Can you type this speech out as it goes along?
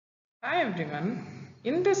Hi everyone.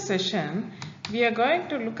 In this session, we are going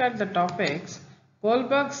to look at the topics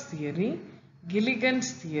Kohlbergs Theory,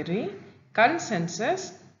 Gilligan's Theory,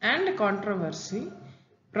 Consensus and Controversy,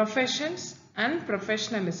 Professions and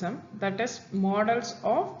Professionalism, that is Models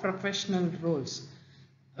of Professional Roles,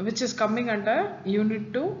 which is coming under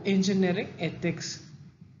Unit 2 Engineering Ethics.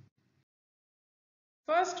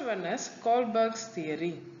 First one is Kohlberg's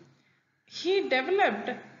Theory. He developed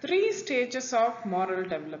three stages of moral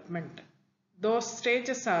development. Those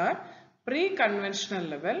stages are pre-conventional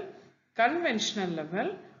level, conventional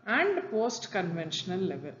level and post-conventional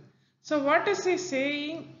level. So what is he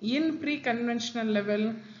saying in pre-conventional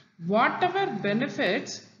level? Whatever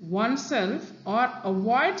benefits oneself or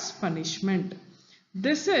avoids punishment.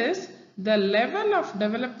 This is the level of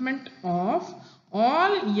development of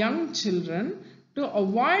all young children to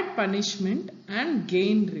avoid punishment and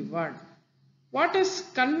gain reward. What is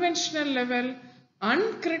conventional level?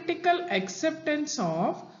 Uncritical acceptance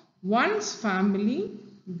of one's family,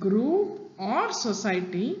 group or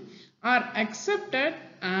society are accepted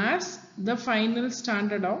as the final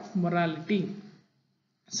standard of morality.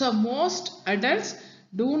 So most adults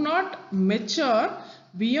do not mature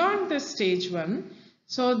beyond this stage 1.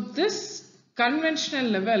 So this conventional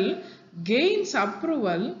level gains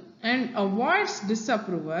approval and avoids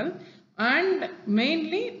disapproval and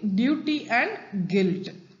mainly duty and guilt.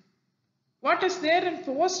 What is there in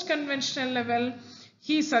post-conventional level?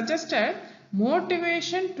 He suggested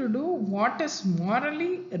motivation to do what is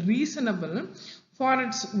morally reasonable for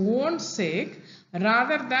its own sake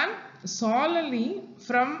rather than solely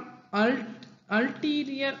from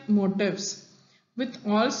ulterior motives, with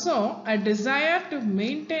also a desire to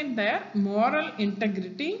maintain their moral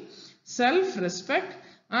integrity, self-respect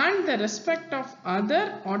and the respect of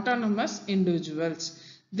other autonomous individuals.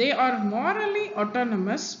 They are morally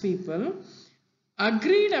autonomous people,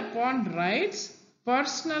 agreed upon rights,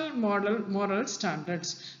 personal moral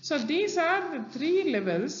standards. So these are the three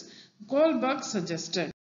levels Kohlberg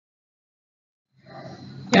suggested.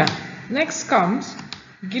 Next comes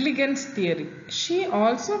Gilligan's theory. She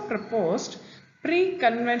also proposed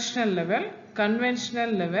pre-conventional level,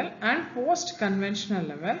 conventional level and post-conventional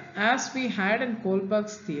level as we had in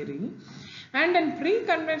Kohlberg's theory. And in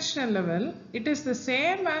pre-conventional level, it is the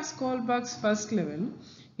same as Kohlberg's first level,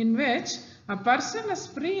 in which a person is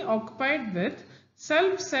preoccupied with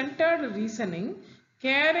self-centered reasoning,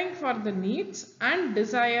 caring for the needs and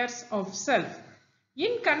desires of self.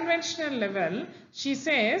 In conventional level, she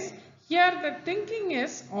says, here the thinking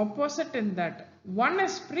is opposite in that one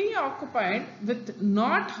is preoccupied with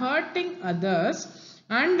not hurting others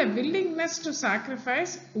and a willingness to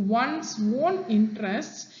sacrifice one's own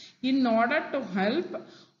interests in order to help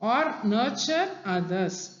or nurture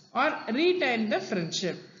others or retain the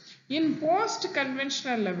friendship. In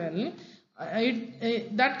post-conventional level,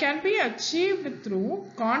 that can be achieved through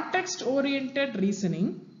context-oriented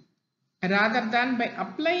reasoning rather than by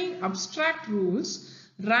applying abstract rules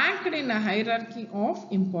ranked in a hierarchy of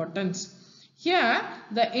importance. Here,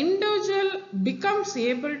 the individual becomes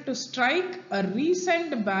able to strike a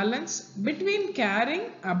reasoned balance between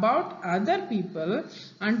caring about other people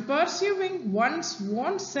and pursuing one's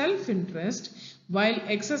own self-interest while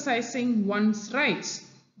exercising one's rights.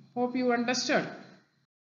 Hope you understood.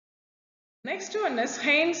 Next one is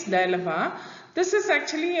Haines Dilemma. This is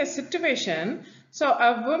actually a situation. So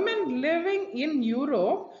a woman living in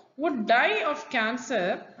Europe would die of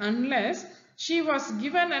cancer unless she was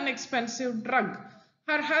given an expensive drug.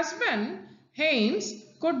 Her husband, Haines,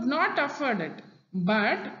 could not afford it,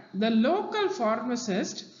 but the local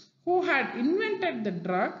pharmacist who had invented the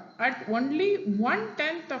drug at only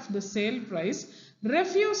 1/10 of the sale price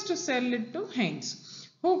refused to sell it to Haines,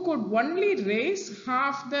 who could only raise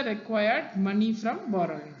half the required money from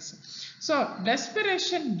borrowings. So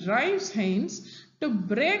desperation drives Haines to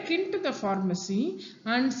break into the pharmacy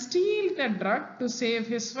and steal the drug to save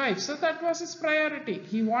his wife. So that was his priority.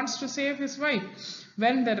 He wants to save his wife.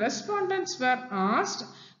 When the respondents were asked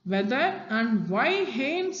whether and why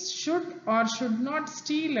Haines should or should not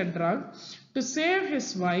steal a drug to save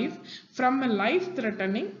his wife from a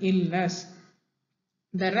life-threatening illness,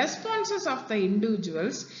 the responses of the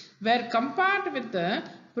individuals were compared with the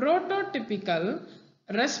prototypical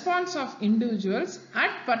response of individuals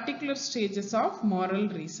at particular stages of moral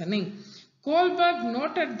reasoning. Kohlberg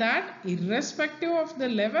noted that irrespective of the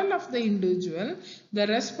level of the individual, the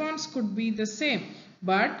response could be the same,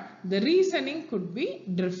 but the reasoning could be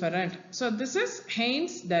different. So this is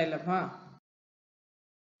Haines' dilemma.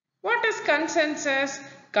 What is consensus?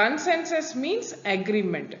 Consensus means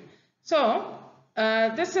agreement. So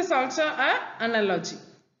this is also an analogy.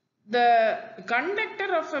 The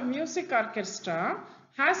conductor of a music orchestra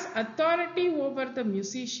has authority over the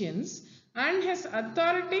musicians, and his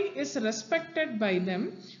authority is respected by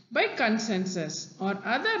them by consensus, or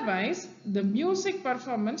otherwise the music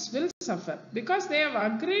performance will suffer, because they have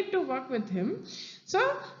agreed to work with him. So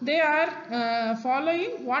they are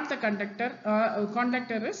following what the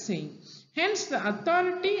conductor is saying. Hence the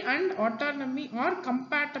authority and autonomy are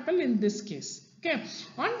compatible in this case. Okay.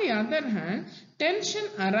 On the other hand, tension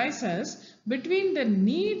arises between the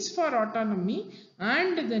needs for autonomy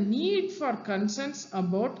and the need for concerns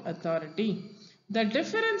about authority. The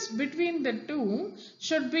difference between the two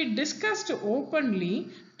should be discussed openly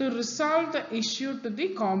to resolve the issue to the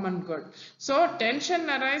common good. So, tension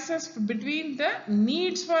arises between the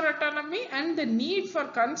needs for autonomy and the need for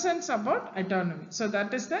concerns about autonomy. So,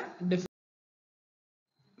 that is the difference.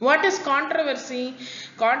 What is controversy?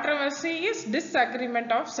 Controversy is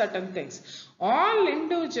disagreement of certain things. All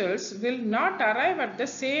individuals will not arrive at the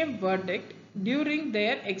same verdict during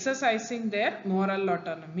their exercising their moral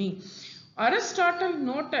autonomy. Aristotle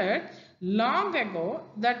noted long ago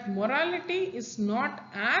that morality is not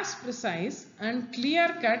as precise and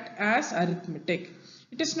clear-cut as arithmetic.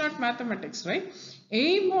 It is not mathematics, right?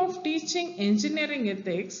 Aim of teaching engineering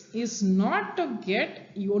ethics is not to get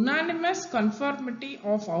unanimous conformity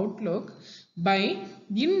of outlook by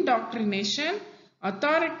indoctrination,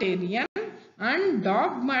 authoritarian and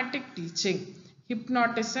dogmatic teaching,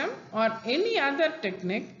 hypnotism or any other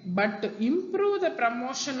technique, but to improve the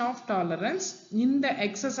promotion of tolerance in the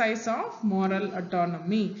exercise of moral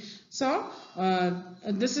autonomy. So,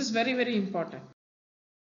 this is very, very important.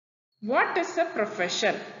 What is a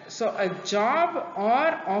profession? So, a job or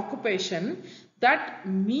occupation that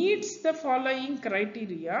meets the following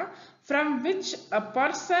criteria from which a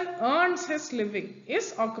person earns his living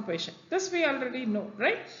is occupation. This we already know,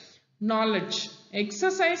 right? Knowledge,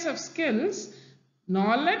 exercise of skills,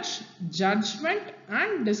 knowledge, judgment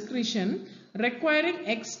and discretion requiring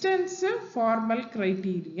extensive formal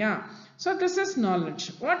criteria. So, this is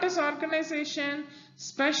knowledge. What is organization?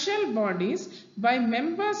 Special bodies by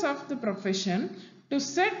members of the profession to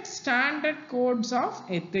set standard codes of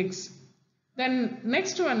ethics. Then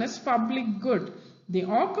next one is public good. The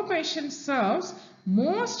occupation serves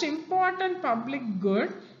most important public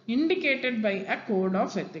good indicated by a code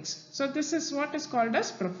of ethics. So this is what is called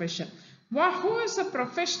as profession. Who is a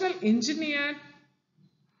professional engineer?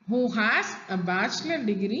 Who has a bachelor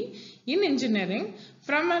degree in engineering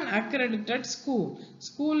from an accredited school.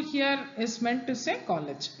 School here is meant to say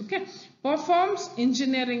college. Okay. Performs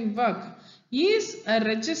engineering work. Is a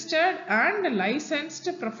registered and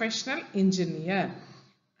licensed professional engineer.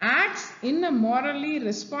 Acts in a morally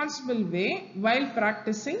responsible way while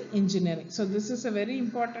practicing engineering. So this is a very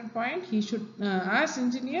important point. He should, as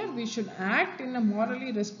engineer, we should act in a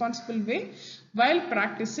morally responsible way while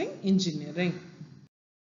practicing engineering.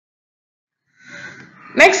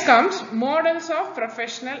 Next comes models of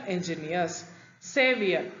professional engineers.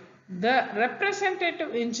 Savior. The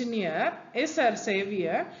representative engineer is a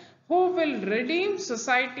savior who will redeem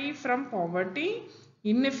society from poverty,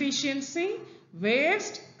 inefficiency,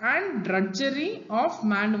 waste and drudgery of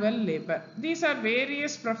manual labor. These are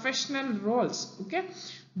various professional roles. Okay.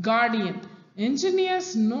 Guardian.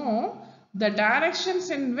 Engineers know the directions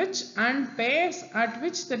in which and pace at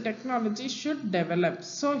which the technology should develop.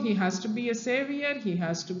 So he has to be a savior, he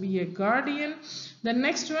has to be a guardian. The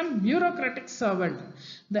next one, bureaucratic servant.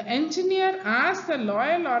 The engineer as the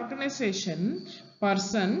loyal organization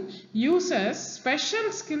person uses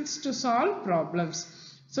special skills to solve problems.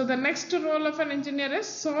 So the next role of an engineer is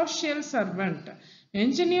social servant.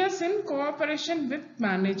 Engineers in cooperation with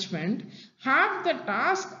management have the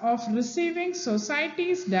task of receiving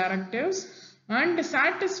society's directives and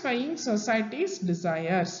satisfying society's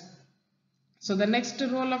desires. So the next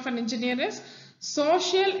role of an engineer is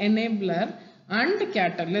social enabler and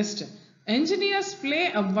catalyst. Engineers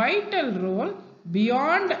play a vital role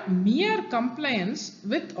beyond mere compliance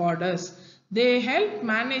with orders. They help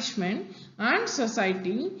management and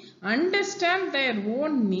society understand their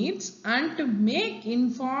own needs and to make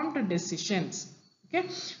informed decisions. Okay.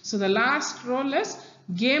 So the last role is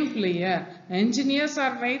game player. Engineers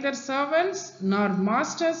are neither servants nor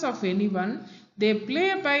masters of anyone. They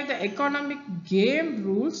play by the economic game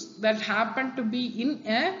rules that happen to be in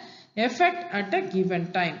effect at a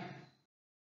given time.